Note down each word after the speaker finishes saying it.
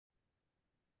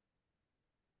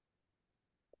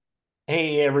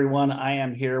Hey everyone, I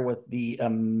am here with the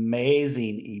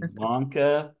amazing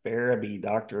Evonka Farabee,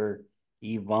 Dr.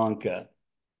 Evonka,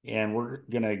 and we're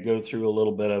going to go through a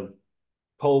little bit of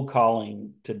cold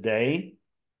calling today.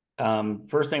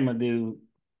 First thing I'm going to do,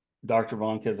 Dr.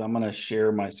 Evonka, is I'm going to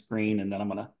share my screen and then I'm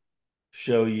going to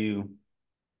show you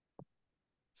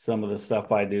some of the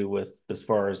stuff I do with as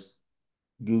far as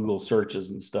Google searches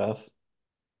and stuff.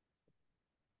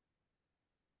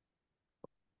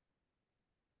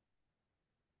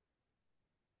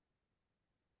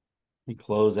 Let me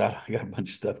close out. I got a bunch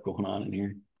of stuff going on in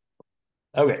here.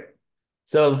 Okay.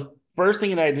 So the first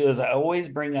thing that I do is I always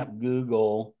bring up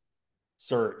Google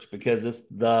search because it's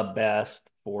the best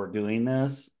for doing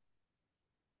this.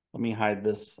 Let me hide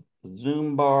this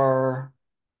Zoom bar.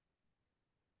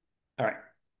 All right.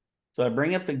 So I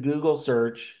bring up the Google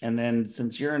search, and then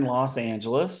since you're in Los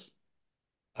Angeles,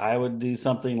 I would do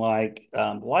something like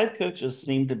life coaches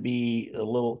seem to be a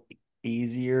little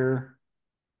easier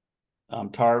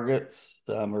targets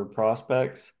or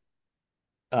prospects.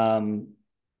 Um,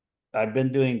 I've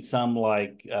been doing some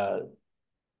like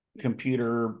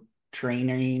computer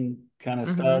training kind of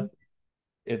stuff. Mm-hmm.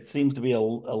 It seems to be a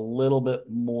little bit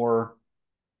more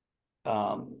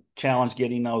challenge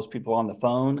getting those people on the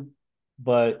phone,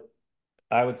 but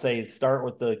I would say start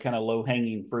with the kind of low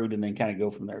hanging fruit and then kind of go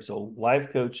from there. So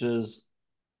life coaches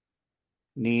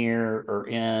near or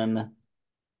in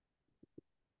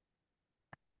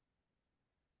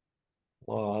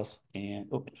Los and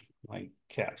oops, my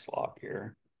caps lock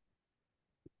here.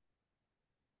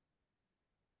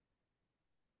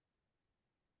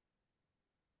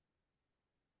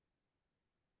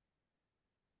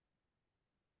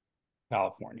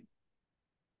 California.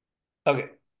 Okay.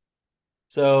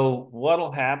 So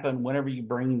what'll happen whenever you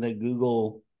bring the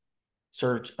Google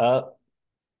search up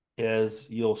is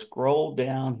you'll scroll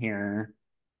down here.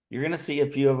 You're going to see a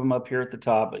few of them up here at the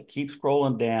top, but keep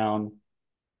scrolling down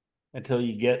until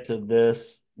you get to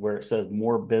this where it says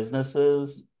more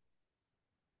businesses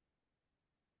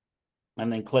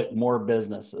and then click more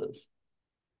businesses.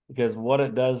 Because what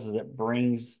it does is it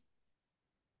brings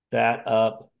that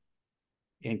up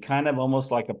in kind of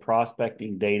almost like a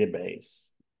prospecting database.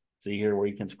 See here where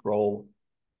you can scroll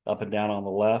up and down on the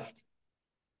left.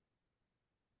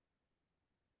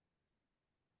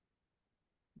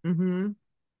 Mm-hmm.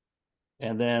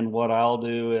 And then what I'll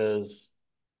do is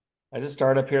I just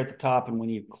start up here at the top. And when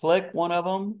you click one of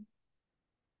them,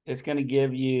 it's going to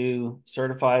give you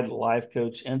Certified Life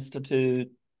Coach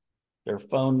Institute, their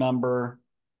phone number,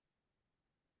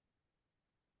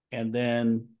 and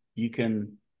then you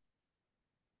can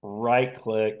right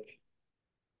click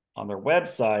on their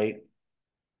website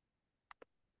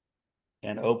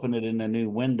and open it in a new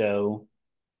window.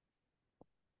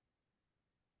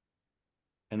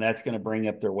 And that's going to bring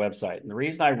up their website. And the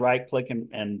reason I right click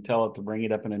and tell it to bring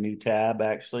it up in a new tab,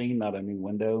 actually, not a new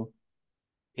window,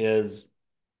 is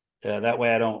that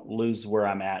way I don't lose where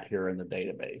I'm at here in the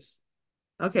database.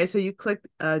 Okay, so you clicked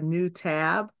a new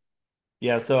tab.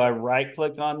 Yeah, so I right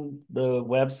click on the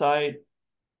website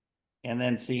and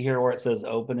then see here where it says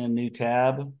open a new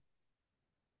tab.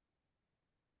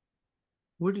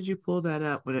 Where did you pull that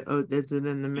up? Is it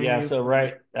in the Yeah, menu? so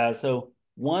right. So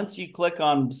once you click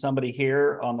on somebody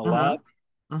here on the Uh-huh. left,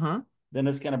 Uh-huh. then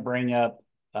it's going to bring up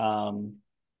um,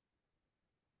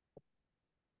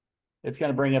 it's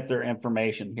going to bring up their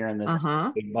information here in this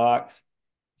Uh-huh. big box.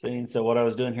 See, so what I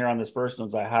was doing here on this first one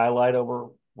is I highlight over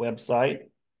website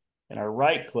and I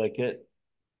right click it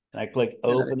and I click Got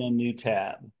it. open a new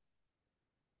tab.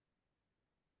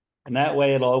 And that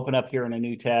way it'll open up here in a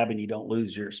new tab and you don't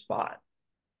lose your spot.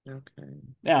 Okay.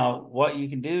 Now, what you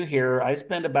can do here, I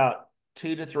spend about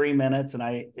 2 to 3 minutes and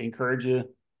I encourage you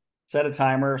set a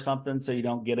timer or something so you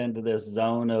don't get into this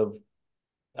zone of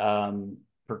um,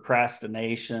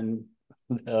 procrastination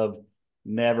of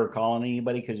never calling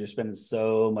anybody because you're spending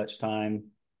so much time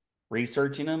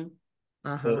researching them.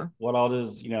 But Uh-huh. what I'll do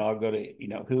is, I'll go to,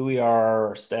 who we are,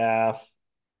 our staff,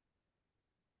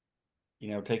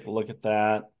 take a look at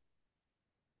that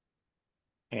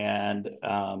and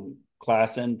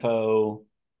class info.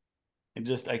 And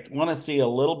just, I want to see a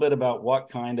little bit about what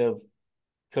kind of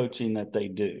coaching that they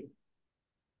do.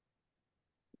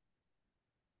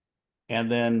 And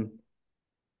then,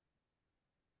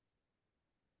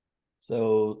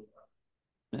 so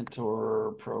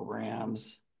mentor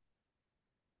programs.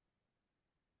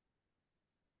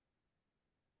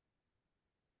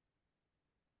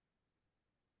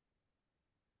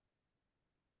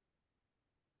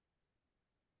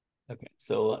 Okay,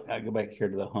 so I go back here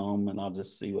to the home and I'll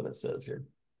just see what it says here.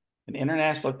 An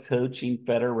International Coaching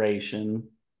Federation.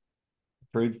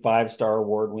 approved 5-star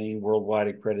award-winning worldwide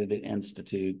accredited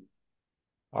institute.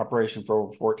 Operation for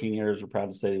over 14 years. We're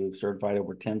proud to say we've certified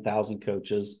over 10,000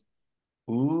 coaches.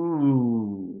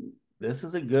 Ooh, this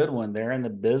is a good one. They're in the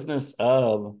business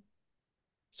of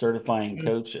certifying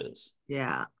coaches.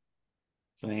 Yeah.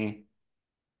 See?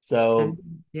 So And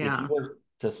if you yeah. were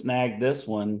to snag this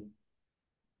one,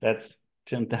 that's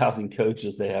 10,000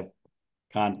 coaches they have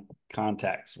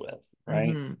contacts with, right?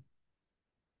 Mm-hmm.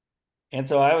 And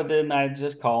so I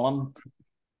just call them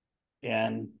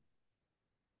and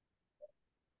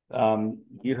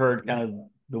you heard kind of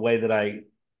the way that I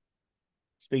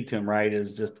speak to them, right?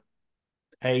 Is just,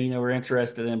 hey, we're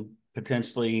interested in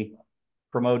potentially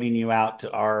promoting you out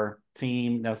to our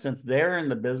team. Now, since they're in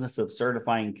the business of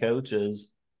certifying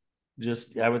coaches,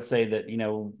 just I would say that,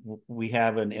 we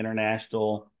have an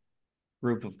international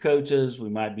group of coaches we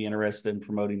might be interested in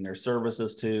promoting their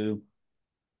services to.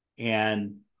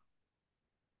 And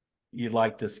you'd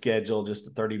like to schedule just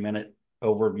a 30-minute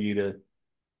overview to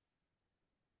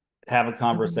have a Mm-hmm.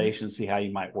 conversation, see how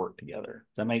you might work together.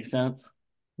 Does that make sense?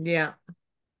 Yeah.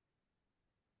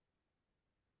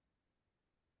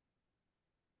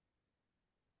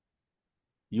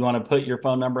 You want to put your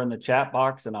phone number in the chat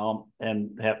box and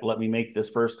let me make this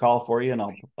first call for you and I'll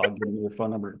give you your phone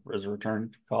number as a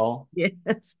return call.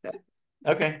 Yes.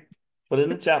 Okay. Put it in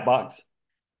the chat box.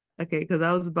 Okay, because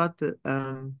I was about to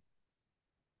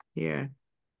here.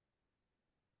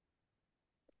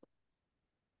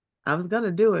 I was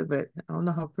gonna do it, but I don't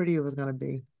know how pretty it was gonna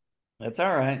be. That's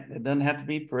all right. It doesn't have to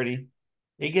be pretty.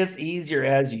 It gets easier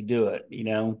as you do it,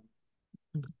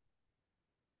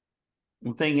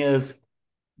 The thing is,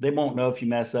 they won't know if you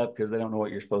mess up because they don't know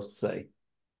what you're supposed to say.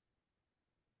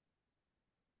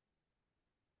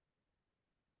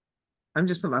 I'm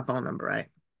just put my phone number right.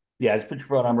 Yeah, just put your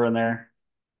phone number in there.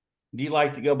 Do you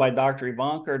like to go by Dr.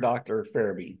 Evonka or Dr.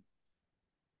 Farabee?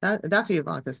 Dr.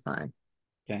 Evonka's fine.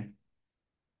 Okay.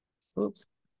 Oops,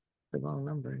 the wrong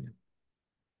number.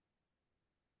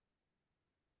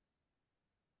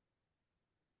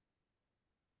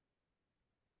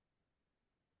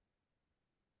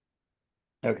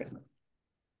 Okay.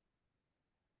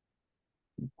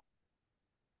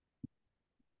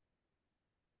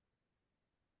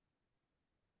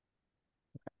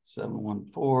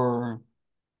 714.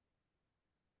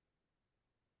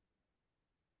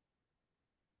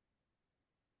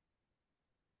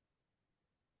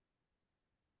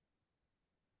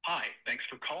 Hi, thanks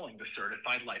for calling the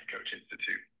Certified Life Coach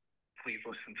Institute. Please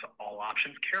listen to all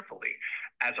options carefully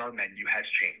as our menu has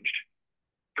changed.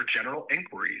 For general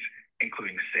inquiries,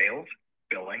 including sales,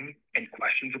 billing, and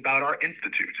questions about our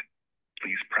institute,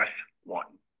 please press 1.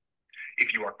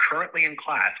 If you are currently in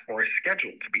class or are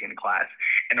scheduled to be in class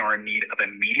and are in need of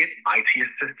immediate IT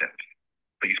assistance,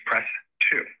 please press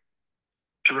 2.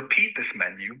 To repeat this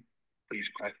menu, please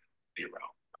press 0.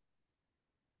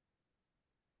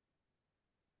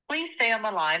 Please stay on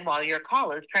the line while your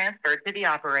call is transferred to the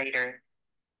operator.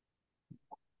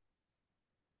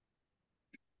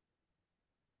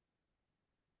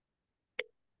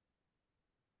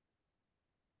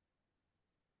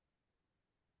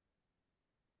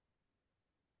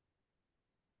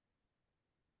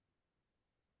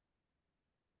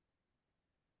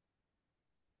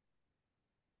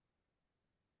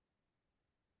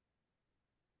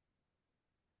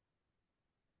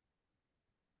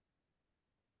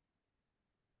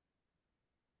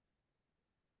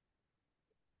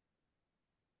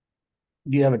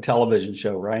 Do you have a television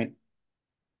show, right?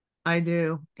 I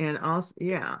do, and also,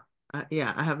 yeah,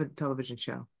 yeah, I have a television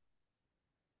show.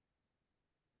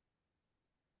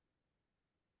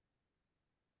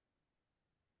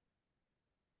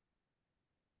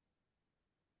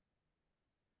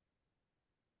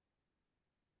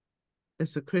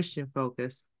 It's a Christian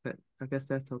focus, but I guess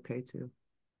that's okay too.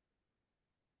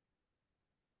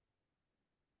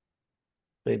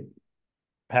 They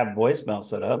have voicemail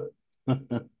set up.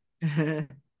 Let's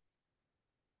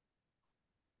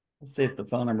see if the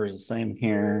phone number is the same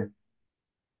here.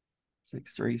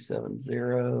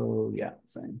 6370. Yeah,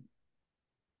 same.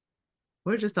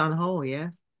 We're just on hold,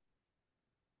 yes.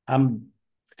 I'm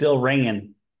still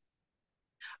ringing.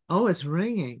 Oh, it's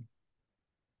ringing.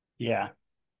 Yeah.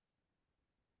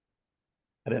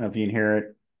 I don't know if you can hear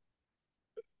it.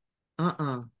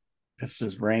 Uh-uh. It's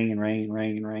just ringing, ringing,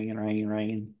 ringing, ringing, ringing,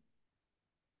 ringing.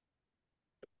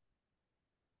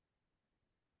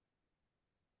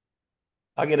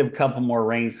 I'll get a couple more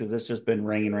rings because it's just been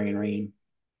ringing, ringing, ringing.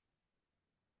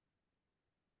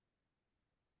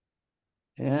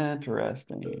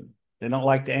 Interesting. They don't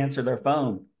like to answer their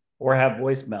phone or have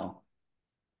voicemail.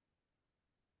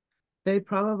 They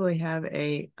probably have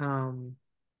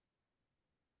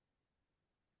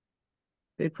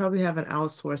They probably have an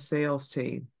outsourced sales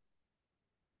team.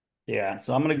 Yeah,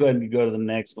 so I'm going to go ahead and go to the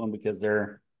next one because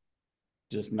they're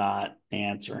just not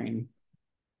answering.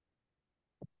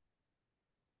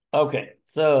 Okay,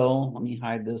 so let me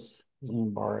hide this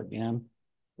Zoom bar again.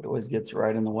 It always gets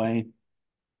right in the way.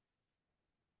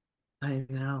 I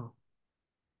know.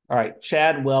 All right,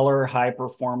 Chad Weller, high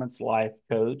performance life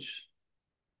coach.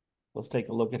 Let's take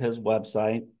a look at his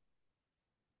website.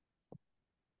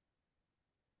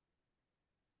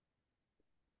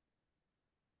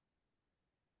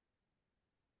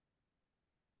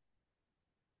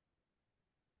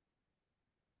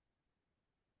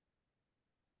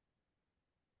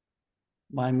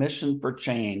 My mission for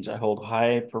change. I hold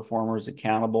high performers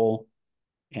accountable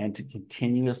and to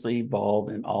continuously evolve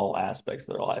in all aspects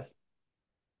of their life.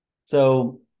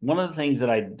 So one of the things that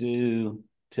I do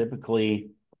typically,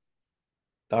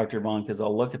 Dr. Evonka, is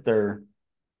I'll look at their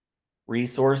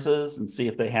resources and see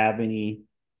if they have any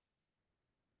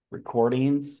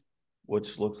recordings,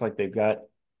 which looks like they've got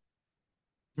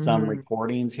some Hmm.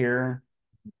 recordings here.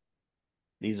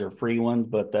 These are free ones,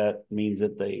 but that means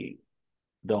that they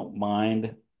don't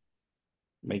mind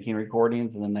making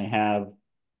recordings. And then they have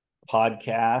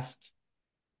podcast.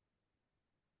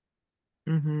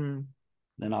 Hmm.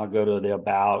 Then I'll go to the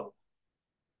about.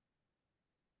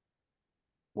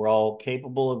 We're all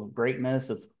capable of greatness.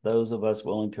 It's those of us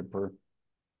willing to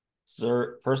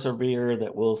persevere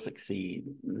that will succeed.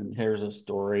 And here's a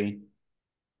story.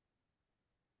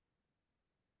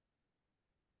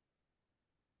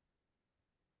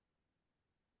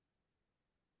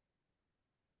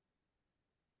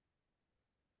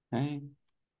 Okay.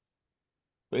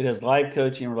 So he does life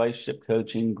coaching, relationship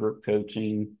coaching, group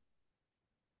coaching.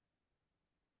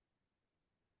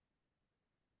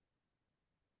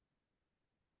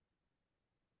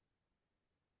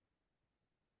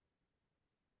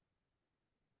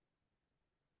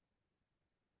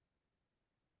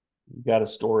 We've got a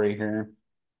story here.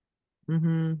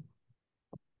 Hmm.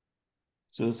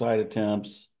 Suicide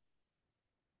attempts.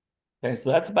 Okay,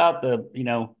 so that's about the,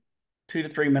 2 to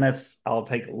 3 minutes. I'll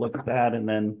take a look at that and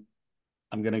then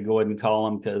I'm going to go ahead and call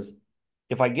them because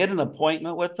if I get an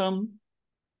appointment with them,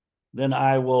 then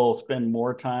I will spend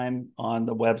more time on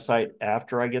the website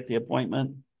after I get the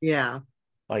appointment, Yeah.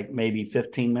 like maybe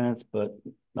 15 minutes, but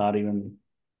not even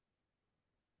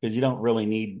because you don't really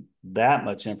need that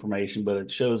much information, but it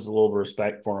shows a little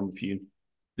respect for them if you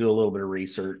do a little bit of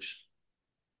research.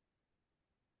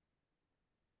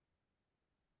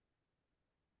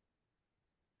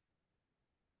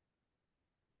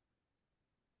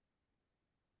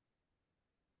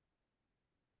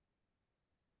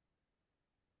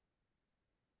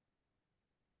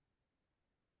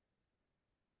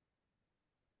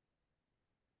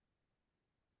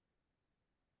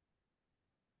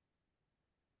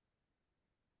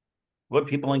 What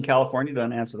people in California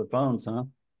don't answer the phones, huh?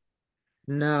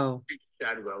 No.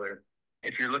 Chad Weller.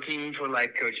 If you're looking for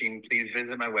life coaching, please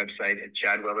visit my website at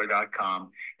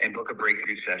chadweller.com and book a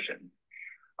breakthrough session.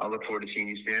 I'll look forward to seeing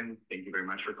you soon. Thank you very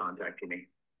much for contacting me.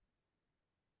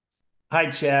 Hi,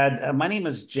 Chad. My name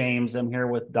is James. I'm here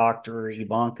with Dr.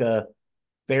 Evonka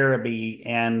Farabee,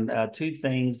 and two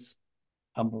things.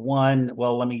 One,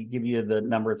 well, let me give you the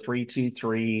number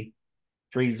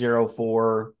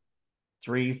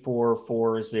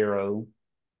 323-304-3440.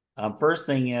 First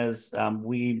thing is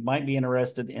we might be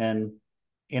interested in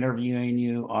interviewing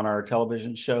you on our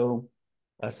television show.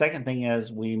 Second thing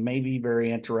is we may be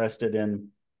very interested in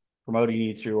promoting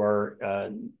you through our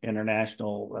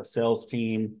international sales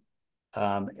team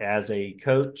as a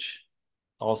coach,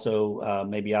 also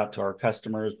maybe out to our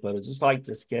customers, but I'd just like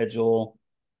to schedule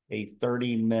a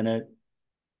 30-minute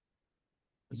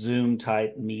Zoom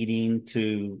type meeting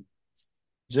to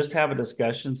just have a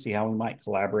discussion, see how we might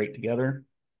collaborate together.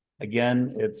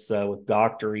 Again, it's with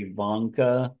Dr.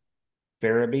 Evonka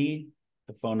Farabee.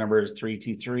 The phone number is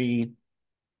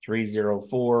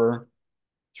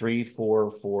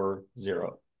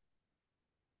 323-304-3440.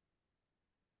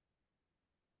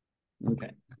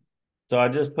 Okay. So I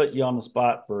just put you on the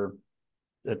spot for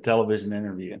a television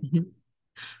interview.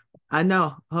 I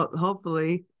know.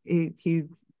 Hopefully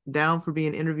he's down for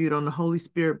being interviewed on the Holy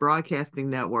Spirit Broadcasting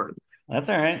Network. That's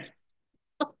all right.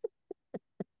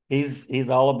 He's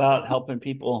all about helping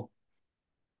people.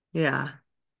 Yeah.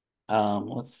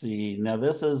 Let's see. Now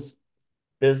this is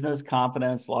business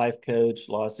confidence life coach,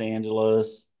 Los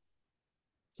Angeles.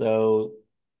 So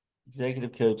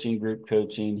executive coaching, group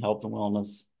coaching, health and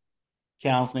wellness,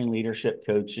 counseling, leadership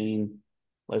coaching.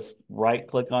 Let's right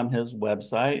click on his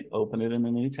website, open it in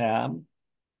a new tab,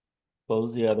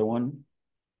 close the other one.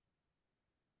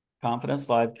 Confidence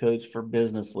life coach for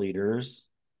business leaders.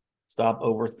 Stop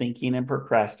overthinking and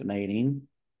procrastinating.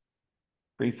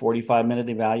 Free 45-minute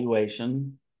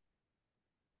evaluation.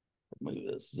 Move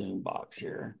this Zoom box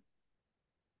here.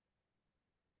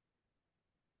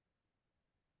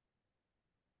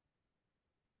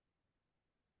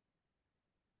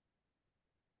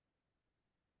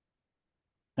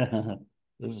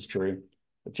 This is true.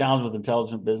 The challenge with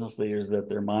intelligent business leaders is that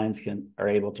their minds are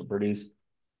able to produce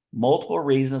multiple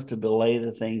reasons to delay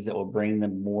the things that will bring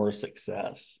them more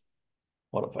success.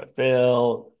 What if I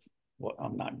fail? What,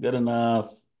 I'm not good enough.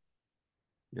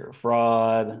 You're a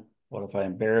fraud. What if I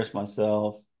embarrass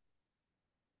myself?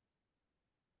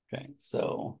 Okay,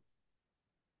 so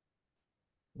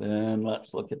then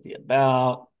let's look at the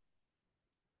about.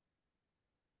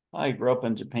 I grew up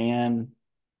in Japan.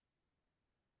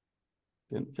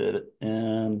 Didn't fit it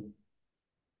in.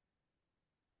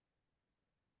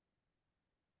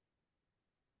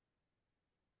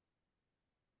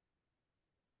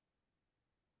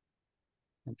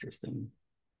 Interesting.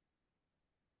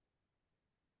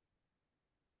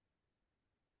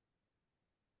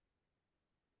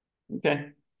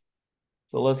 Okay,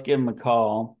 so let's give him a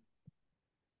call.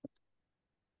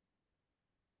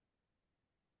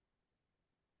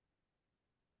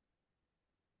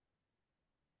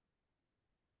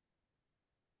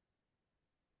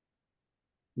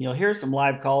 Here's some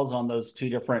live calls on those 2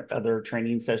 different other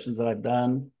training sessions that I've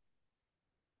done.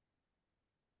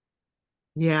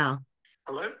 Yeah.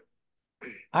 Hello?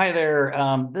 Hi there.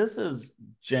 This is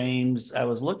James. I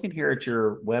was looking here at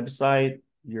your website,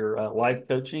 your life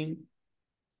coaching,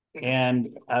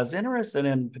 and I was interested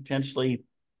in potentially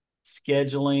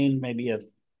scheduling maybe a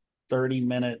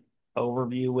 30-minute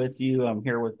overview with you. I'm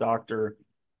here with Dr.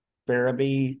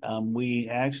 Farabee. We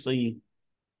actually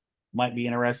might be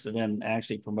interested in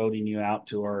actually promoting you out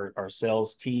to our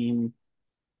sales team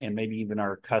and maybe even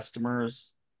our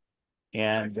customers.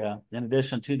 And in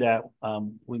addition to that,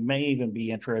 we may even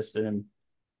be interested in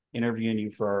interviewing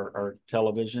you for our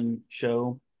television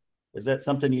show. Is that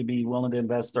something you'd be willing to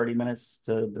invest 30 minutes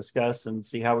to discuss and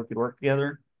see how we could work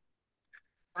together?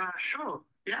 Sure.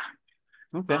 Yeah.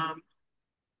 Okay.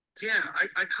 Yeah,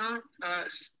 I can't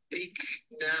speak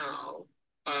now.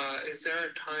 Is there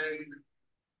a time?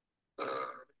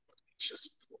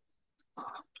 Just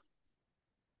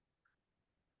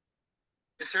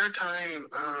is there a time?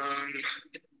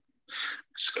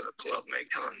 Just gotta pull up my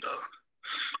calendar.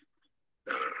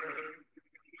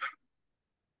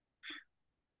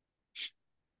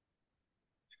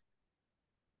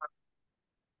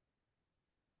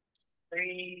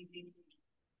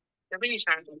 Have any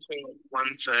time between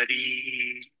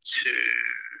 1:30 to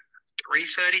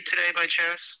 3:30 today by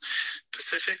chance,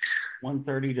 Pacific?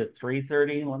 1:30 to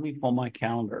 3:30. Let me pull my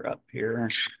calendar up here.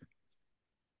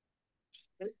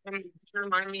 Can you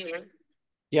remind me again?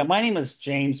 Yeah, my name is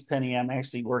James Penny. I'm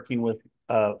actually working with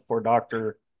for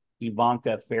Dr.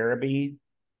 Evonka Farabee,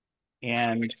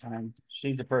 and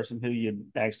she's the person who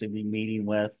you'd actually be meeting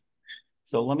with.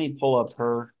 So let me pull up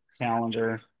her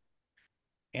calendar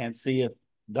and see if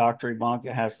Dr.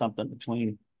 Evonka has something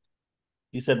between,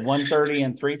 you said 1:30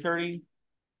 and 3:30?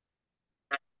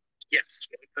 Yes,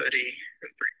 1:30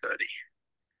 and 3:30.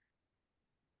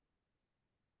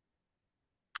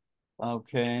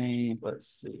 Okay, let's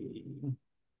see.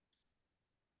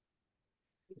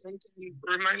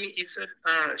 Remind me, you said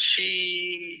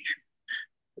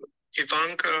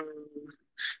Ivanka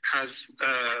has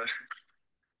a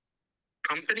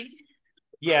company?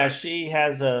 Yeah, she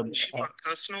has a. She got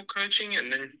personal coaching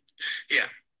and then, yeah.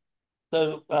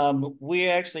 So we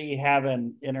actually have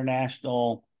an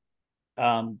international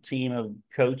team of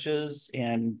coaches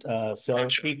and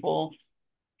salespeople.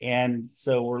 And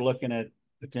so we're looking at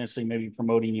potentially maybe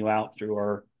promoting you out through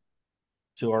our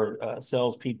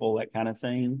salespeople, that kind of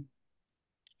thing.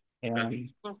 And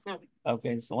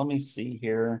okay, so let me see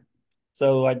here.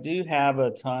 So I do have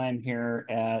a time here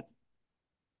at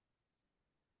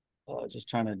just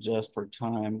trying to adjust for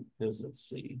time because let's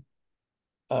see.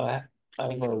 Uh,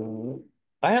 I have a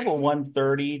I have a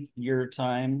 1:30 your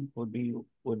time would be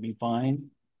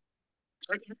fine.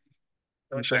 Okay.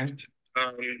 Perfect.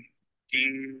 Do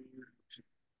you,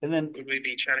 And then would we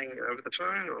be chatting over the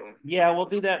phone or? yeah, we'll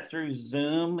do that through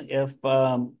Zoom. If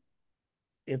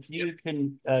you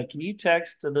can you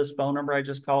text to this phone number I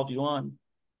just called you on?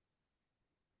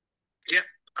 Yeah.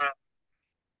 Uh,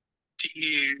 do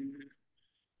you?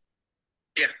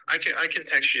 Yeah, I can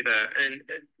text you that. And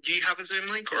do you have a Zoom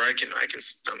link, or I can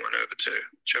send one over to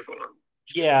whichever one?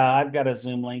 Yeah, I've got a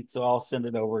Zoom link, so I'll send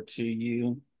it over to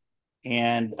you.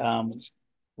 And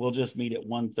we'll just meet at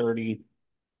 1:30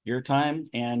 your time.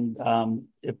 And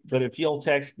if you'll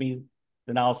text me,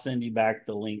 then I'll send you back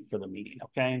the link for the meeting,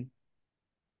 okay?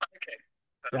 Okay,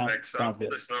 Sounds, perfect. So I'll sounds call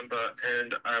good. this number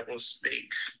and I will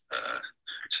speak at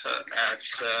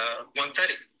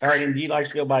 1:30. All right, and do you like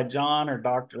to go by John or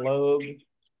Dr. Logue?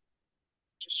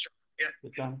 Sure. Yeah.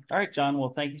 John. All right, John.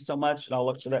 Well, thank you so much, and I'll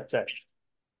look for that text.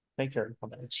 Take care.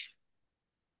 Bye-bye.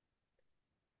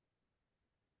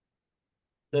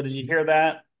 So did you hear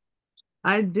that?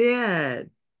 I did.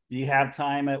 Do you have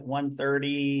time at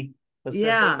 1:30 Pacific?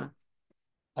 Yeah.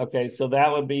 Okay, so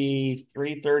that would be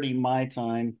 3:30 my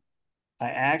time. I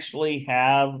actually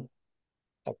have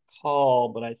a call,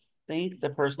 but I think the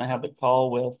person I have the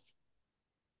call with,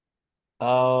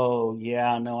 oh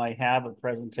yeah, no, I have a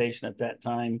presentation at that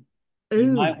time. You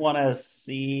Ooh. might want to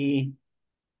see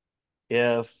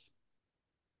if,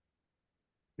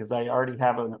 because I already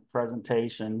have a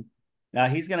presentation. Now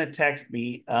he's going to text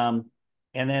me. And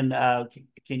then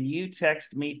can you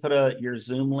text me, put your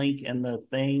Zoom link in the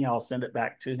thing? I'll send it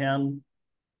back to him.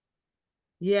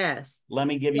 Yes. Let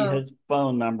me give you So, his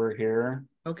phone number here.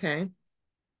 okay.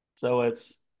 So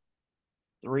it's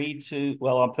 32.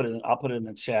 Well, I'll put it in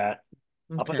the chat.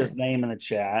 I'll put Okay. his name in the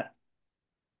chat.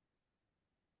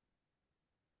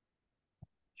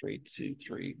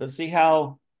 323. But see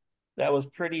how that was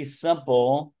pretty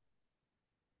simple.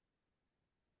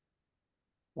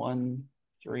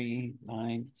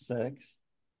 1396.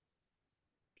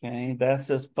 Okay, that's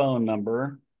his phone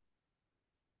number.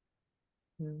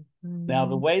 Now,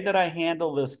 the Mhm. way that I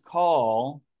handle this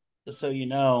call, just so you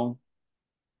know,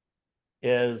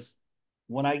 is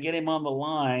when I get him on the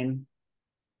line,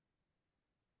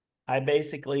 I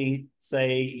basically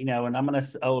say, and I'm going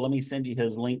to, oh, let me send you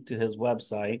his link to his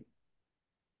website,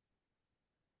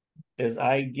 is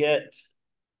I get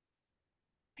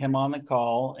him on the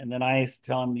call and then I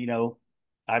tell him,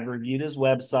 I've reviewed his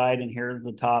website and here's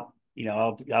the top,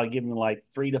 I'll give him like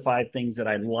 3 to 5 things that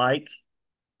I like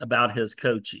about his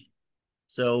coaching.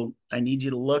 So I need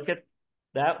you to look at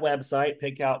that website,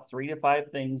 pick out 3 to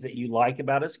 5 things that you like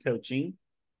about his coaching.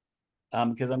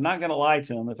 Because I'm not going to lie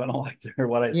to him if I don't like to hear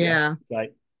what I see on Yeah. the site.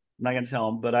 I'm not going to tell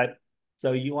him,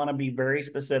 so you want to be very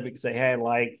specific. Say, hey, I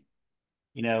like,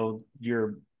 your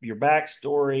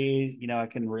backstory. I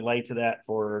can relate to that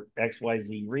for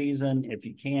XYZ reason if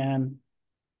you can.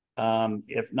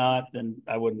 If not, then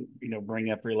I wouldn't,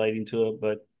 bring up relating to it.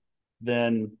 But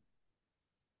then,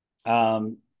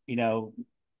 um, you know,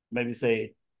 maybe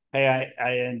say, hey,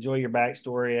 I enjoy your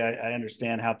backstory. I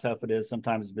understand how tough it is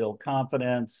sometimes to build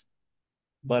confidence,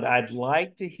 but I'd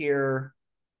like to hear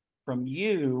from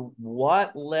you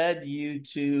what led you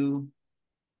to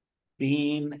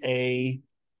being a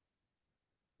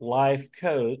life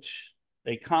coach,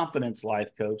 a confidence life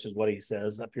coach, is what he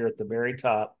says up here at the very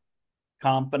top.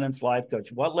 Confidence life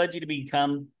coach. What led you to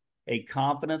become a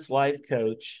confidence life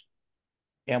coach,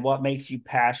 and what makes you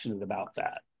passionate about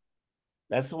that?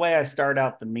 That's the way I start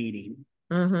out the meeting,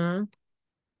 Mm-hmm.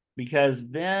 because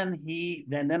then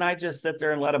I just sit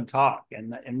there and let him talk.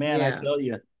 And man, I Yeah. tell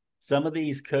you, some of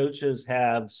these coaches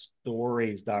have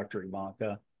stories, Dr.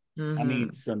 Evonka. I mean,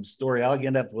 Mm-hmm. some story. I'll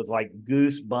end up with like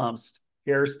goosebumps,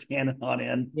 hair standing on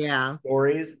end Yeah.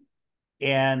 stories.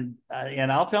 And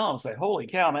I'll tell them, say, holy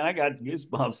cow, man, I got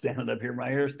goosebumps standing up here, my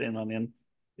hair standing on end.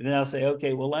 And then I'll say,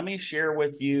 okay, well, let me share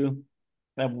with you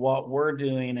kind of what we're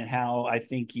doing and how I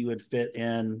think you would fit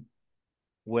in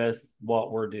with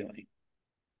what we're doing.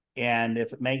 And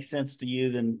if it makes sense to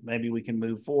you, then maybe we can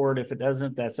move forward. If it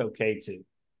doesn't, that's okay too.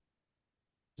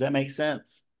 Does that make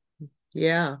sense?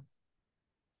 Yeah.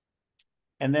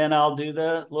 And then I'll do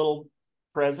the little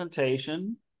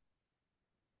presentation.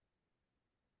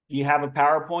 You have a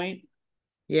PowerPoint?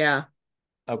 Yeah.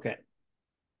 Okay.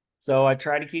 So I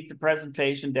try to keep the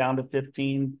presentation down to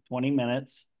 15, 20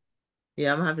 minutes.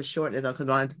 Yeah. I'm gonna have to shorten it though because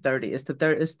mine's 30. It's the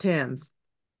third. It's Tim's.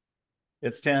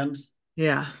 It's Tim's.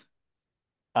 Yeah.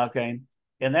 Okay.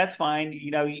 And that's fine.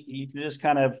 You can just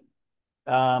kind of,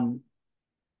 um,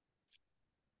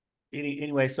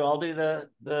 anyway, so I'll do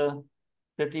the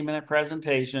 15-minute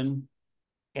presentation.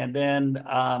 And then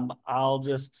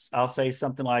I'll say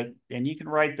something like, and you can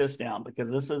write this down because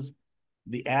this is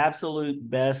the absolute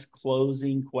best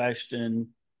closing question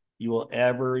you will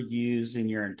ever use in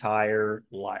your entire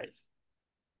life.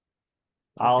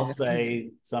 I'll Okay.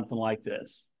 say something like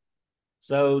this.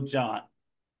 So, John,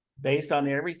 based on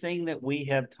everything that we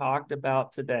have talked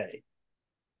about today,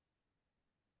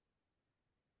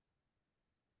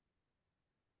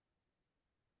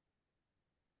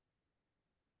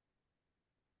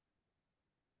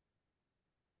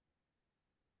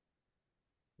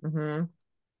 Mm-hmm.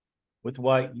 with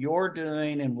what you're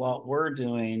doing and what we're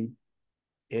doing,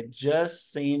 it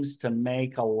just seems to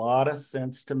make a lot of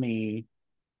sense to me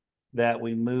that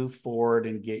we move forward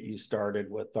and get you started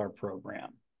with our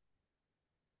program.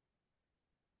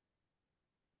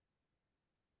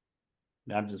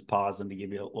 I'm just pausing to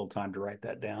give you a little time to write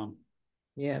that down.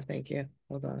 Yeah, thank you.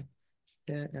 Hold on.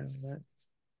 Yeah, and what?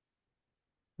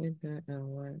 With that and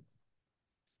what?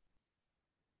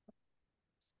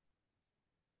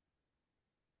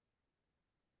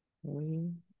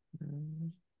 We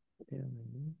are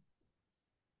doing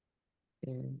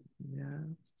it now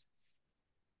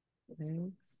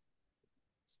makes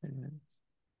sense.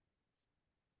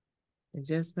 It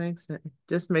just makes sense.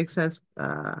 Just makes sense.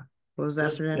 What was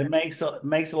Just after that? it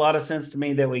makes a lot of sense to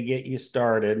me that we get you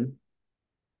started.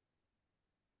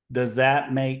 Does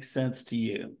that make sense to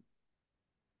you?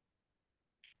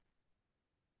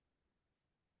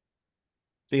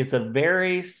 See, it's a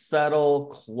very subtle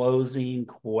closing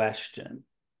question.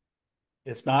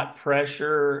 It's not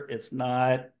pressure. It's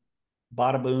not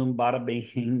bada boom, bada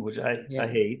bing, which I Yeah.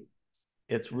 hate.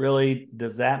 It's really,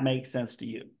 does that make sense to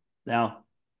you? Now,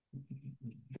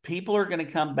 people are going to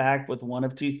come back with one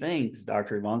of two things,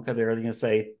 Dr. Evonka. They're going to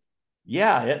say,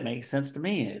 yeah, it makes sense to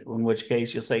me. In which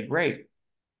case you'll say, great.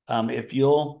 If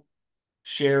you'll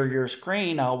share your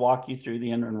screen, I'll walk you through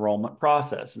the enrollment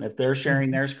process. And if they're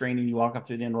sharing their screen and you walk them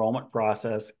through the enrollment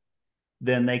process,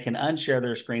 then they can unshare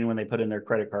their screen when they put in their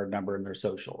credit card number and their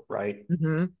social, right?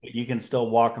 Mm-hmm. But you can still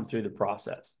walk them through the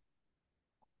process.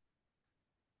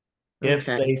 If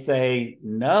Okay. they say,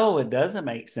 no, it doesn't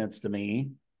make sense to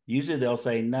me, usually they'll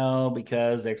say no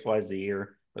because XYZ,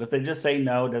 but if they just say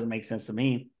no, it doesn't make sense to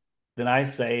me, then I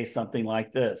say something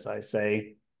like this. I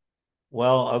say,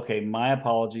 well, okay, my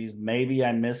apologies. Maybe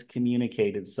I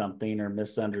miscommunicated something or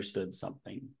misunderstood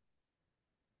something.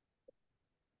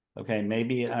 Okay,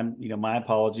 maybe my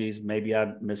apologies. Maybe I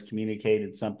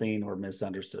miscommunicated something or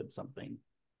misunderstood something.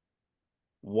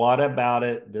 What about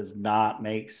it does not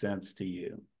make sense to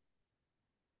you?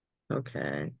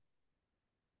 Okay.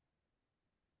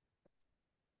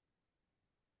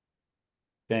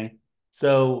 Okay.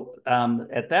 So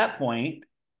at that point,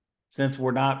 since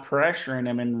we're not pressuring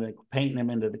them into painting them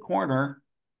into the corner,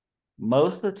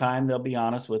 most of the time they'll be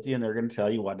honest with you and they're going to tell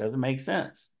you what doesn't make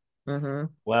sense. Mm-hmm.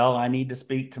 Well, I need to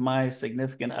speak to my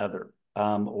significant other,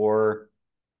 or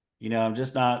I'm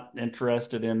just not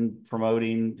interested in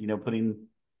promoting, putting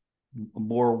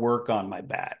more work on my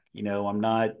back. I'm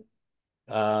not.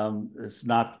 It's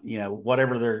not,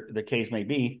 whatever the case may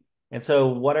be. And so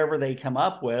whatever they come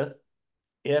up with,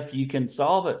 if you can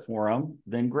solve it for them,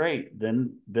 then great.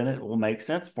 Then it will make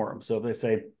sense for them. So if they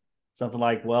say something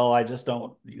like, "Well, I just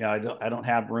don't, I don't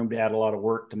have room to add a lot of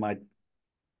work to my,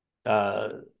 uh,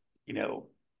 you know,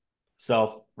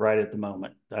 self right at the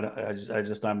moment.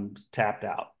 I'm tapped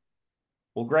out."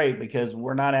 Well, great, because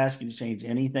we're not asking you to change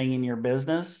anything in your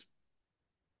business.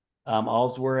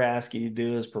 All we're asking you to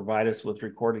do is provide us with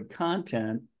recorded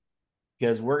content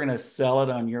because we're going to sell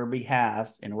it on your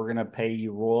behalf and we're going to pay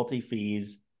you royalty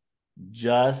fees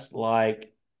just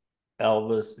like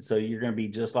Elvis. So you're going to be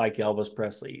just like Elvis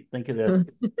Presley. Think of this.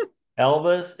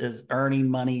 Elvis is earning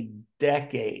money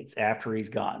decades after he's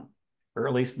gone, or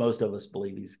at least most of us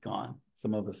believe he's gone.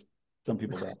 Some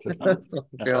people don't. Some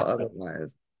feel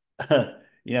otherwise.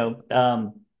 you know,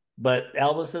 um, but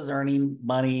Elvis is earning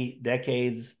money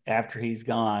decades after he's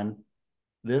gone.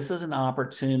 This is an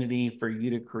opportunity for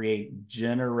you to create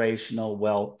generational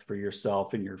wealth for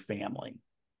yourself and your family.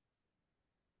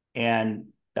 And,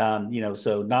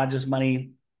 so not just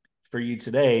money for you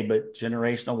today, but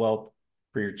generational wealth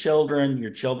for your children,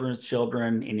 your children's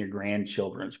children, and your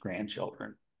grandchildren's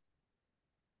grandchildren.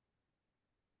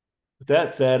 With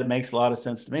that said, it makes a lot of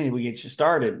sense to me. We get you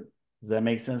started. Does that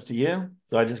make sense to you?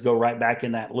 So I just go right back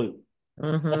in that loop.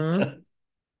 Mm-hmm.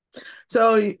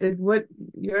 So what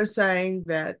you're saying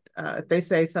that if they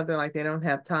say something like they don't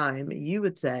have time, you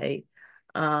would say,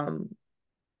 um,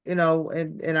 and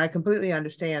I completely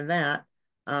understand that.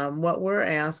 What we're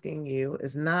asking you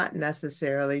is not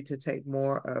necessarily to take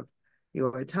more of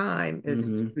your time, it's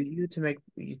Mm-hmm. for you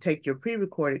take your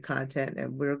pre-recorded content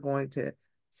and we're going to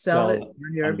sell Sell it it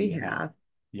on your on your behalf. behalf.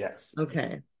 Yes.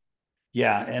 Okay.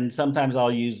 Yeah. And sometimes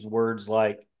I'll use words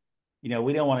like, we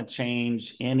don't want to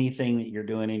change anything that you're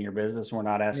doing in your business. We're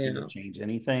not asking you to Yeah. change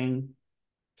anything,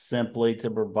 simply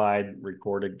to provide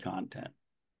recorded content.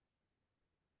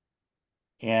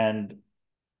 And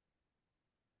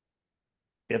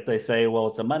if they say, well,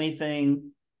 it's a money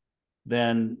thing,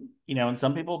 then, and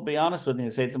some people be honest with me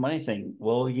and say it's a money thing.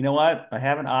 Well, you know what? I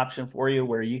have an option for you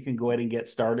where you can go ahead and get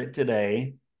started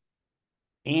today.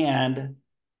 And,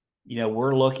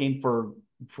 we're looking for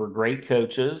great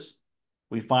coaches.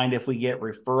 We find if we get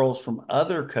referrals from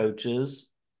other coaches,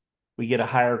 we get a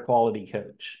higher quality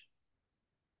coach.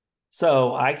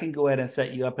 So I can go ahead and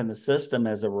set you up in the system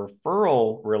as a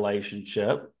referral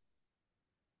relationship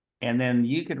And then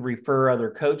you could refer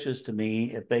other coaches to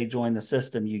me. If they join the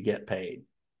system, you get paid.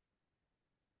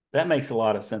 That makes a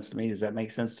lot of sense to me. Does that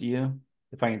make sense to you?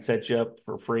 If I can set you up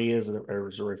for free as as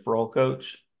a referral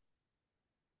coach?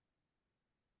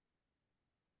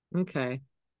 Okay.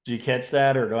 Did you catch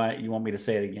that, or you want me to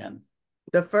say it again?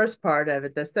 The first part of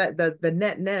it, the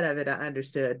net of it, I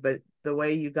understood, but the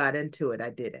way you got into it, I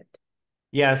didn't.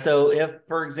 Yeah. So if,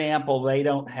 for example, they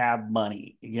don't have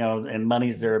money, and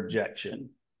money's their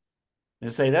objection,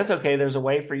 and say that's okay. There's a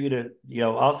way for you to,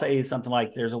 I'll say something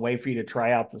like, "There's a way for you to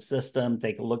try out the system,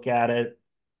 take a look at it,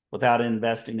 without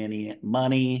investing any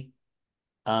money,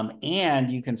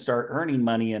 and you can start earning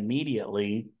money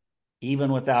immediately,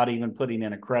 even without even putting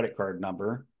in a credit card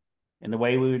number." And the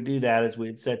way we would do that is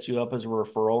we'd set you up as a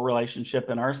referral relationship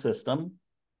in our system.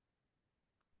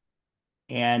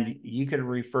 And you could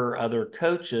refer other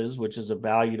coaches, which is a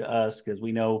value to us because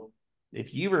we know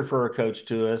if you refer a coach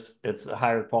to us, it's a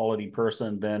higher quality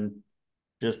person than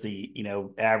just the,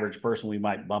 average person we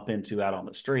might bump into out on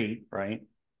the street, right?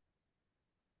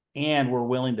 And we're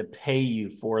willing to pay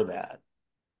you for that.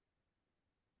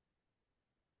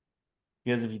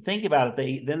 Because if you think about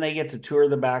it, they get to tour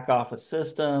the back office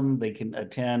system, they can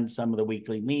attend some of the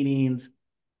weekly meetings,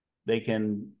 they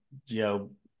can,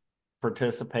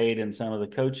 participate in some of the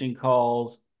coaching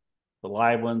calls, the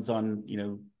live ones on,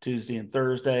 Tuesday and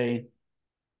Thursday,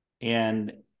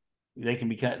 and they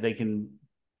can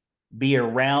be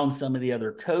around some of the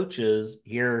other coaches,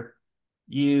 hear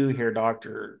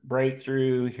Dr.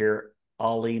 Breakthrough, hear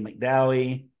Ollie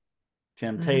McDowey,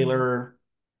 Tim Mm-hmm. Taylor,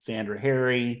 Sandra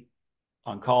Harry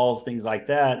on calls, things like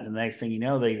that. And the next thing you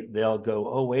know, they'll go,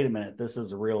 "Oh, wait a minute, this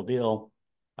is a real deal.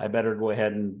 I better go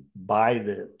ahead and buy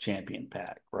the champion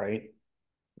pack," right?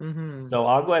 Mm-hmm. So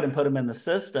I'll go ahead and put them in the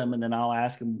system, and then I'll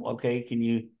ask them, "Okay, can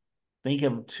you think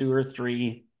of two or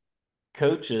three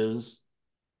coaches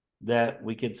that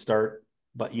we could start,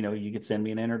 but you could send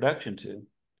me an introduction to."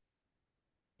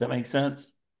 That makes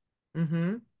sense?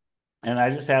 Mm-hmm. And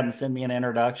I just have them send me an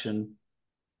introduction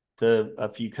to a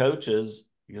few coaches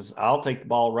because I'll take the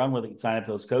ball, run with it, and sign up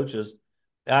those coaches.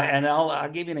 And I'll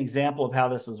give you an example of how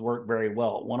this has worked very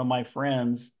well. One of my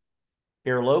friends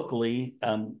here locally,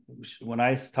 when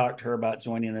I talked to her about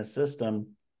joining this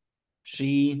system,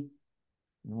 she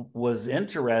was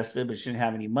interested, but she didn't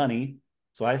have any money.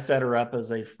 So I set her up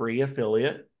as a free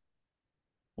affiliate,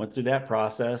 went through that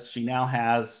process. She now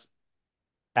has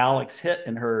Alex Hitt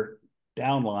in her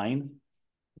downline.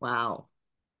 Wow.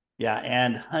 Yeah,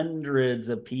 and hundreds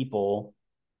of people.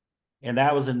 And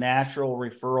that was a natural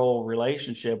referral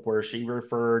relationship where she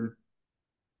referred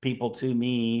people to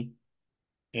me,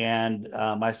 and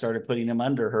I started putting them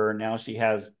under her. Now she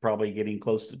has probably getting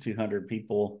close to 200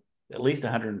 people, at least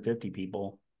 150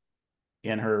 people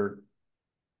in her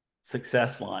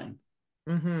success line.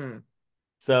 Mm-hmm.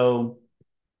 So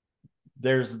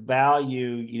there's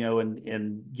value,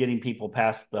 in getting people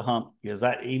past the hump, because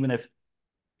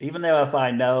even though if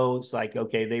I know it's like,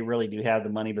 okay, they really do have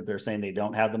the money, but they're saying they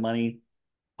don't have the money,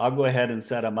 I'll go ahead and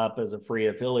set them up as a free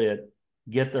affiliate,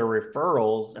 get their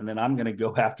referrals, and then I'm going to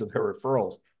go after their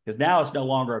referrals. Because now it's no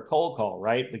longer a cold call,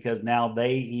 right? Because now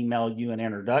they email you an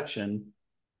introduction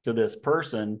to this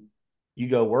person. You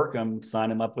go work them, sign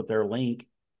them up with their link.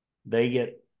 They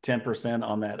get 10%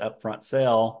 on that upfront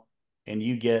sale, and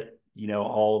you get,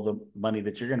 all of the money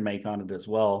that you're going to make on it as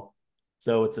well.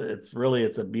 So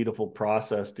it's a beautiful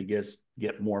process to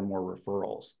get more and more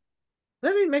referrals.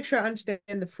 Let me make sure I understand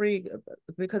the free,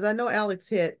 because I know Alex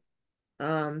Hitt,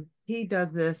 he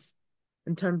does this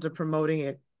in terms of promoting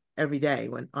it every day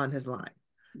when on his line.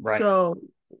 Right. So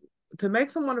to make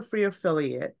someone a free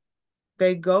affiliate,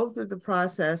 they go through the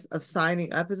process of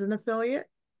signing up as an affiliate,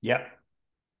 Yep.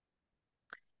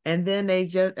 and then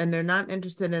they're not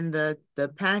interested in the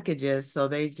packages, so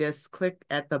they just click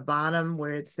at the bottom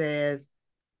where it says,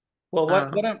 Well,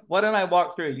 um, why don't I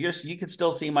walk through it? You can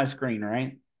still see my screen,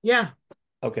 right? yeah,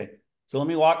 Okay. So let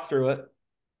me walk through it.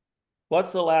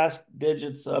 What's the last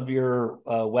digits of your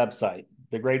website?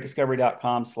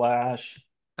 Thegreatdiscovery.com/.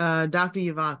 Dr.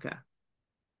 Evonka,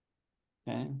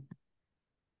 Okay.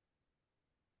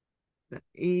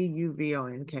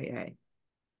 Euvonka.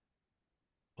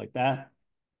 Like that.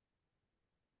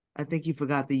 I think you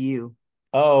forgot the U.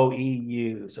 Oh,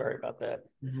 EU. Sorry about that.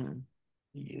 Uh-huh.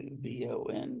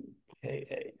 Evonka. All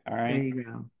There right. you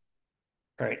go. All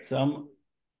right. So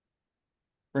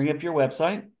bring up your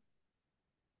website.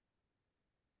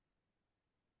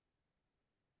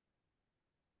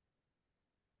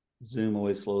 Zoom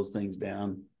always slows things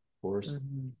down, of course.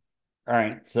 Mm-hmm. All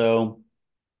right. So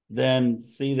then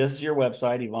see, this is your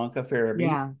website, Evonka Farabee.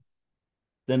 Yeah.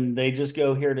 Then they just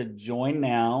go here to join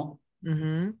now.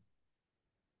 Mm-hmm.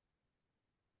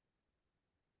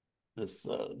 this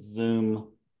Zoom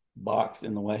box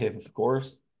in the way, of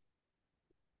course.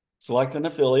 Select an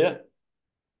affiliate.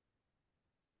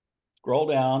 Scroll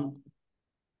down.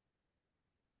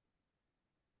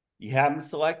 You have them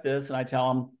select this, and I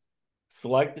tell them,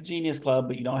 select the Genius Club,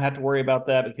 but you don't have to worry about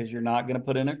that because you're not going to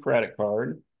put in a credit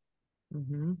card.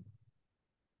 Mm-hmm.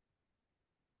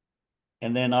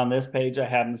 And then on this page, I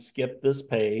have them skip this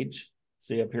page.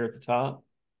 See up here at the top?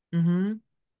 Mm-hmm.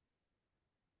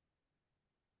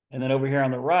 And then over here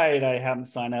on the right, I have them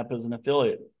sign up as an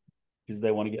affiliate because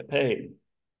they want to get paid.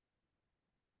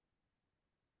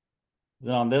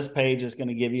 Then on this page, it's going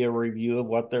to give you a review of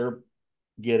what they're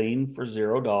getting for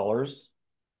 $0.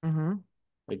 Mm-hmm.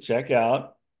 They check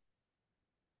out.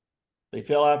 They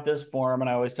fill out this form, and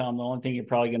I always tell them the only thing you're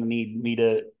probably going to need me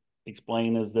to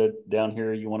explain is that down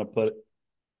here you want to put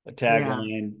a Yeah.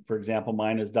 tagline. For example,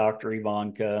 mine is Dr.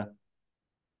 Evonka.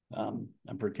 I'm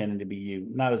pretending to be you.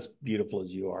 Not as beautiful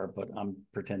as you are, but I'm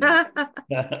pretending.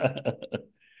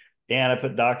 And I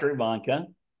put Dr. Evonka.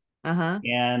 Uh-huh.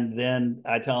 And then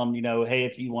I tell them, hey,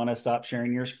 if you want to stop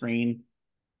sharing your screen,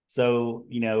 so,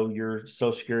 your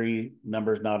social security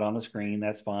number is not on the screen,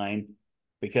 that's fine.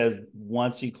 Because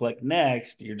once you click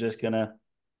next, you're just going to,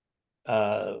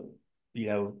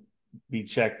 be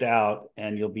checked out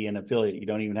and you'll be an affiliate. You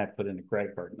don't even have to put in a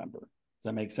credit card number. Does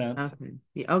that make sense? Okay.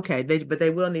 Yeah, okay. But they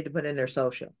will need to put in their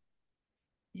social.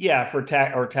 Yeah, for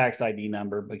tax ID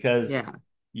number, because Yeah.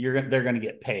 they're going to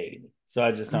get paid. So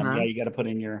I just tell them, Uh-huh. yeah, you got to put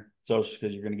in your social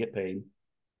because you're going to get paid.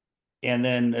 And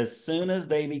then as soon as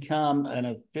they become an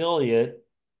affiliate,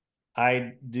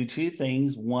 I do two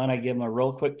things. One, I give them a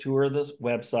real quick tour of this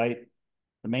website.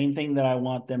 The main thing that I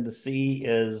want them to see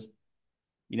is,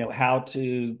 how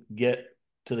to get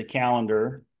to the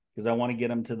calendar, because I want to get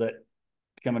them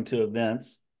coming to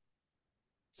events.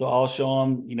 So I'll show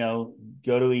them,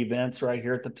 go to events right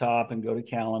here at the top and go to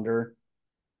calendar.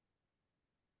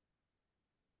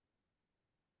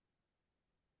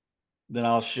 Then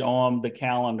I'll show them the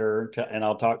calendar and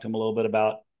I'll talk to them a little bit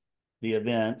about the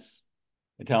events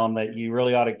and tell them that you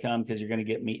really ought to come because you're going to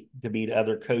get to meet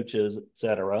other coaches,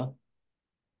 etc.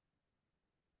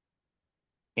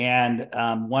 And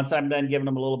once I'm done giving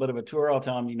them a little bit of a tour, I'll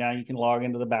tell them, now you can log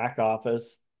into the back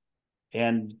office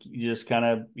and you just kind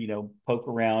of, poke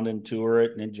around and tour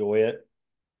it and enjoy it.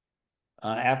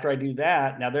 After I do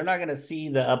that, now they're not going to see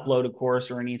the upload a course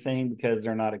or anything because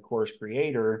they're not a course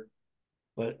creator.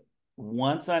 But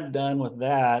once I'm done with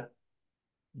that,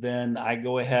 then I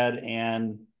go ahead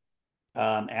and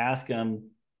ask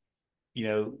them,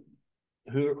 who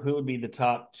would be the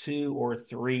top 2 or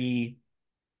 3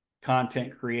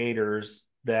 content creators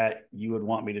that you would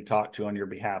want me to talk to on your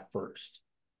behalf first,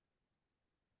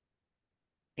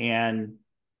 and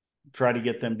try to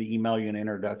get them to email you an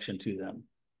introduction to them.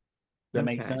 Does that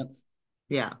make Okay. sense?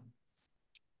 Yeah.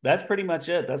 That's pretty much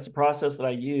it. That's the process that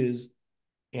I use.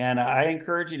 And I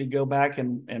encourage you to go back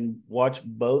and watch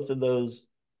both of those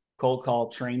cold call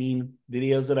training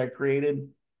videos that I created.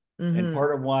 And Mm-hmm.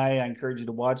 part of why I encourage you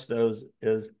to watch those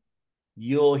is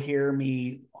you'll hear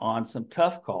me on some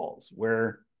tough calls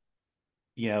where,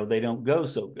 they don't go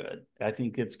so good. I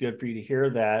think it's good for you to hear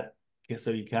that,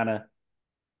 so you kind of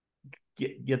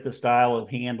get the style of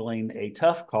handling a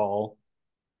tough call.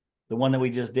 The one that we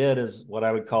just did is what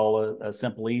I would call a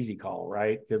simple, easy call,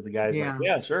 right? Because the guy's like, Yeah.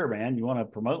 yeah, sure, man. You want to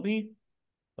promote me?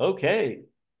 Okay.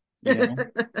 You know,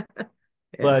 Yeah.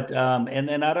 but and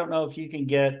then I don't know if you can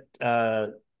get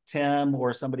Tim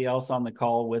or somebody else on the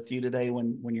call with you today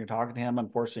when you're talking to him.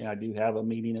 Unfortunately, I do have a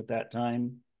meeting at that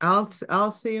time.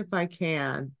 I'll see if I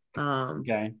can.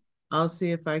 Okay. I'll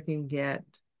see if I can get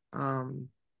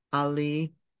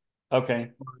Ali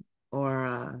Okay.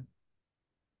 or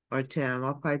or Tim.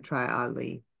 I'll probably try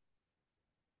Ali.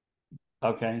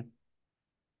 Okay.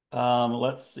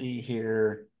 Let's see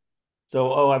here.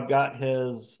 So, I've got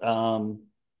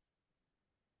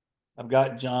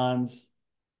John's.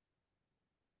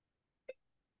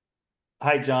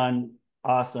 Hi, John.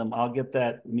 Awesome. I'll get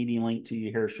that meeting link to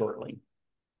you here shortly.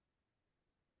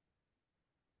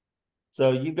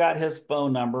 So you got his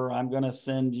phone number. I'm going to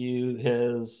send you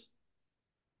his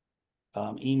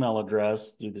email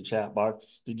address through the chat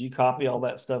box. Did you copy all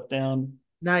that stuff down?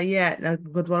 Not yet. Now,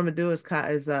 because what I'm gonna do is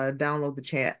download the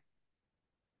chat.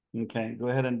 Okay, go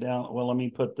ahead and well, let me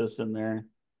put this in there.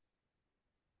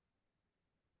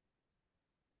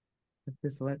 If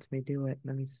this lets me do it,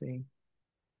 let me see.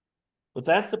 But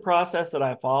that's the process that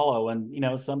I follow. And,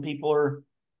 some people are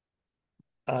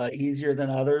easier than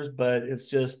others, but it's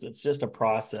just a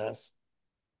process.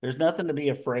 There's nothing to be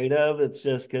afraid of. It's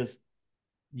just because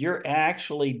you're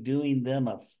actually doing them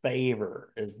a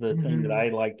favor is the thing that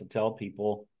Mm-hmm. I like to tell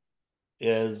people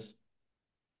is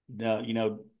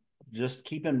just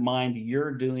keep in mind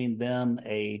you're doing them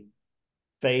a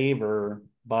favor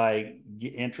by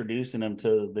introducing them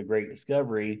to the great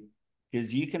discovery,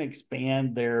 because you can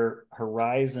expand their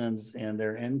horizons and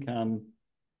their income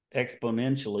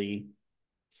exponentially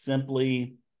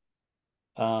simply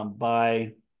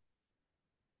by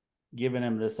giving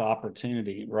them this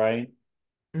opportunity, right?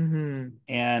 Mm-hmm.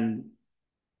 And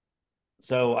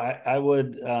so I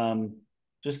would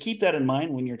just keep that in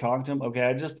mind when you're talking to him. Okay,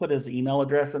 I just put his email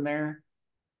address in there.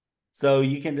 So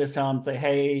you can just tell him, say,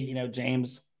 hey,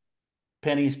 James,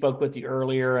 Penny spoke with you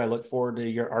earlier. I look forward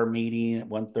to our meeting at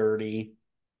 1:30.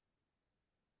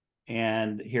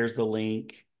 And here's the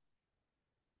link,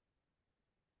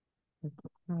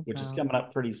 which is About coming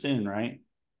up pretty soon, right?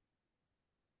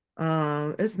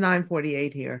 it's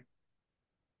 9:48 here.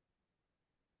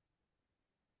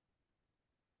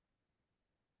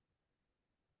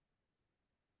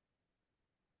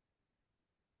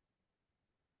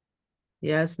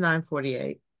 Yeah, it's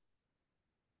 9:48.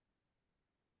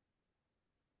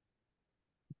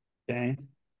 Okay.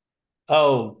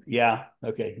 Oh, yeah.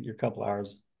 Okay. You're a couple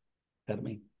hours ahead of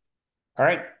me. All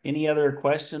right. Any other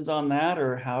questions on that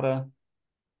or how to?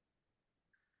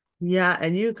 Yeah,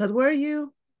 and because where are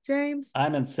you, James?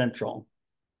 I'm in Central.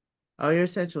 Oh, you're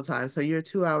Central Time, so you're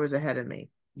 2 hours ahead of me.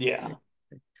 Yeah.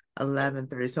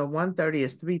 11:30. So 1:30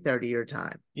 is 3:30 your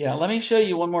time. Yeah. Let me show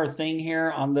you one more thing here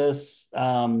on this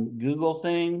Google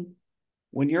thing.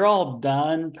 When you're all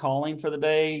done calling for the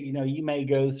day, you may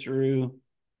go through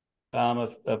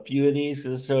a few of these.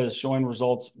 So it's showing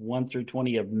results 1 through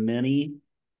 20 of many.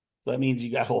 So that means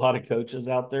you got a lot of coaches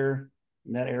out there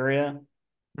in that area.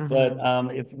 But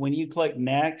Mm-hmm. if when you click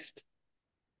next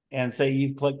and say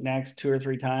you've clicked next 2 or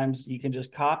 3 times, you can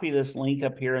just copy this link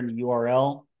up here in the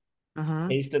URL, Uh-huh.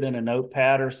 paste it in a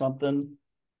notepad or something,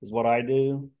 is what I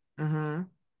do. Uh-huh.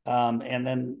 And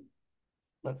then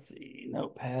let's see,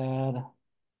 notepad.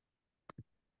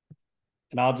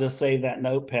 And I'll just save that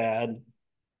notepad.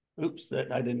 Oops,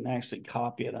 that I didn't actually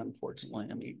copy it, unfortunately.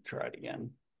 Let me try it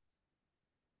again.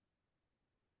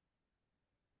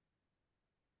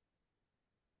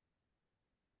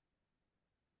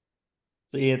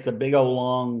 See, it's a big old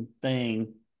long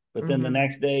thing, but then the Mm-hmm.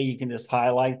 next day you can just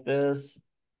highlight this,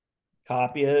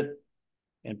 copy it,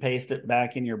 and paste it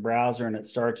back in your browser, and it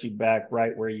starts you back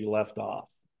right where you left off.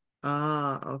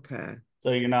 Ah, okay.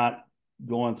 So you're not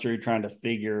going through trying to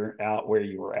figure out where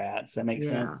you were at. Does that make Yeah.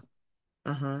 sense?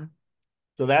 Uh-huh.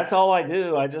 So that's all I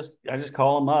do. I just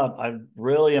call them up. I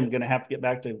really am going to have to get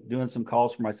back to doing some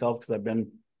calls for myself because I've been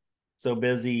so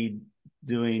busy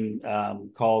doing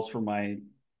calls for my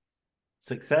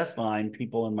success line,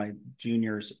 people in my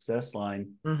junior success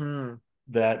line, Mm-hmm.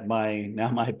 that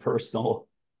my personal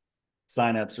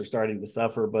signups are starting to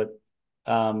suffer. But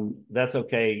that's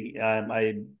okay.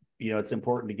 It's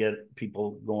important to get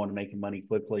people going and making money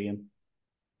quickly and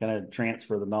kind of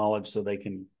transfer the knowledge so they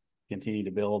can continue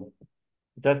to build.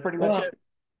 But that's pretty much Well, it.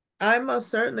 I most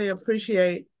certainly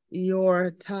appreciate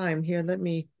your time here.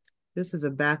 This is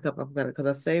a backup. Because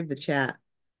I saved the chat,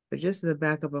 but just as a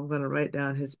backup, I'm gonna write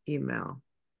down his email.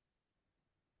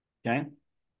 Okay.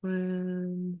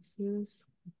 Francis,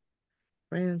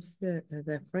 is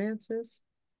that Francis?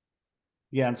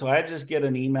 Yeah. And so I just get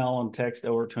an email and text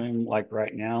over to him like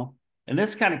right now. And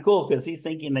this is kind of cool because he's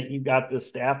thinking that you've got this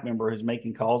staff member who's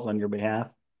making calls on your behalf.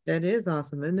 That is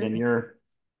awesome, isn't And it? you're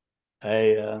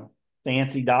a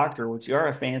fancy doctor, which you are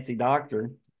a fancy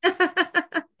doctor. And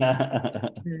I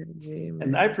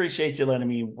Gmail. appreciate you letting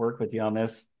me work with you on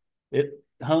this. It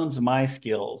hones my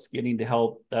skills. Getting to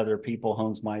help other people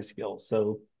hones my skills.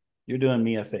 So you're doing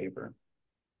me a favor.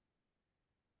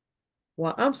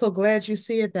 Well, I'm so glad you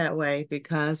see it that way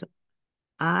because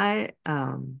I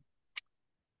um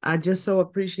I just so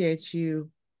appreciate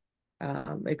you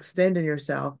extending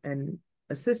yourself and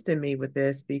assisting me with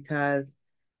this because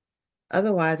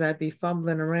otherwise I'd be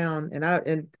fumbling around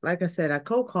and like I said, I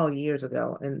cold called years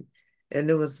ago and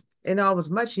it was I was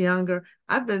much younger.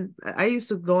 I used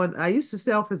to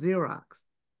sell for Xerox.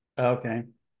 Okay.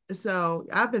 So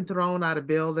I've been thrown out of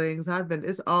buildings.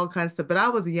 It's all kinds of stuff, but I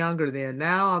was younger then.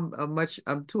 Now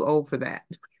I'm too old for that.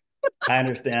 I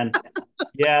understand.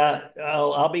 Yeah.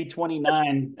 I'll be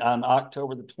 29 on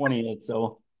October the 20th.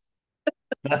 So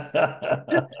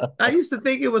I used to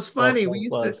think it was plus, funny. plus,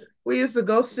 plus. We used to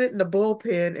go sit in the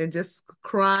bullpen and just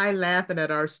cry laughing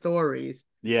at our stories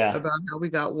Yeah. about how we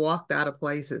got walked out of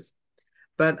places.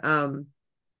 But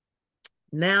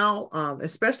now,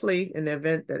 especially in the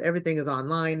event that everything is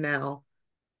online now,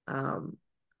 um,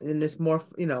 and it's more,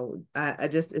 I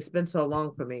just it's been so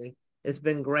long for me. It's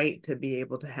been great to be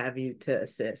able to have you to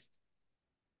assist.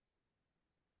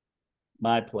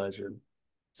 My pleasure.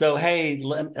 So, hey,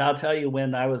 I'll tell you,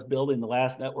 when I was building the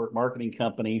last network marketing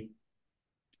company,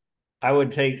 I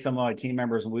would take some of my team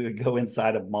members and we would go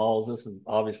inside of malls. This is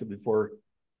obviously before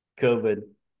COVID,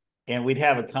 and we'd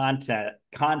have a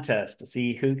contest to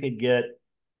see who could get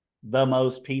the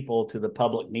most people to the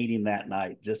public meeting that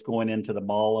night, just going into the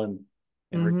mall and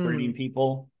recruiting Mm-hmm.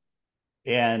 people.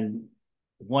 And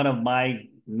one of my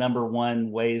number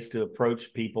one ways to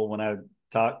approach people when I would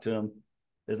talk to them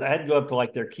is I'd go up to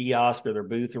like their kiosk or their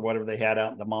booth or whatever they had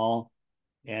out in the mall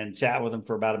and chat with them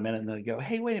for about a minute. And then they'd go,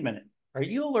 "Hey, wait a minute. Are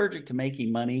you allergic to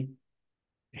making money?"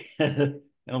 And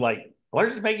I'm like,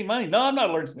 "Allergic to making money? No, I'm not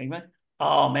allergic to making money."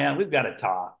 "Oh man, we've got to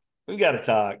talk. We've got to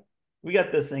talk. We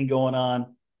got this thing going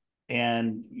on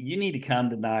and you need to come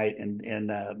tonight and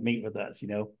meet with us, you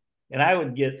know." And I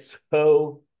would get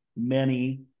so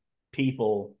many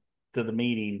people to the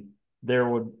meeting. There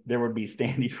would be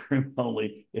standing room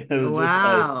only. It was just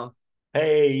like, Wow.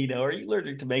 "Hey, are you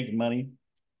allergic to making money?"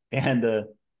 And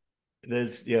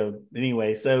there's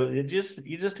anyway, so you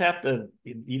just have to,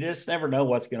 you just never know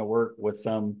what's going to work with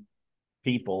some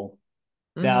people.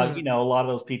 Now, Mm-hmm. a lot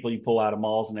of those people you pull out of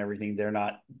malls and everything, they're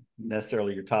not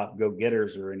necessarily your top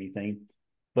go-getters or anything,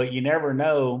 but you never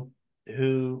know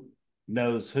who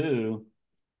knows who.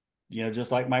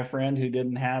 Just like my friend who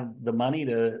didn't have the money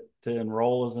to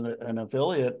enroll as an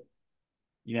affiliate,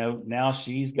 now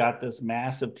she's got this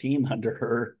massive team under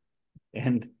her.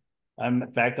 And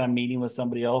in fact, I'm meeting with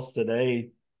somebody else today,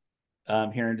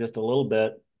 here in just a little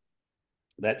bit,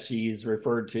 that she's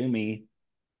referred to me,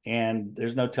 and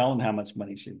there's no telling how much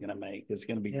money she's going to make. It's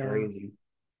going to be Yeah. crazy.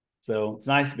 So it's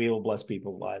nice to be able to bless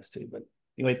people's lives too. But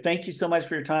anyway, thank you so much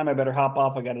for your time. I better hop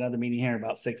off. I got another meeting here in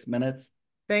about 6 minutes.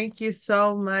 Thank you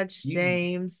so much, You,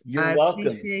 James. you're I welcome.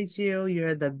 appreciate you.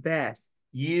 You're the best.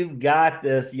 You've got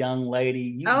this, young lady.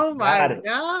 You Oh my got it.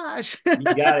 gosh.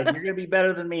 You got it. You're gonna be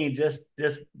better than me. Just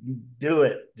do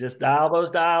it. Just dial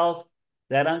those dials.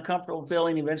 That uncomfortable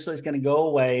feeling eventually is going to go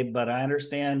away. But I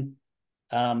understand.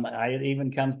 It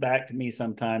even comes back to me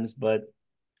sometimes. But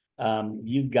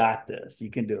you got this.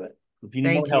 You can do it. If you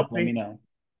need more Thank you. help, let me know.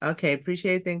 Okay,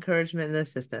 appreciate the encouragement and the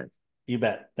assistance. You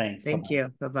bet. Thanks. Bye Thank bye.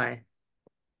 you. Bye-bye.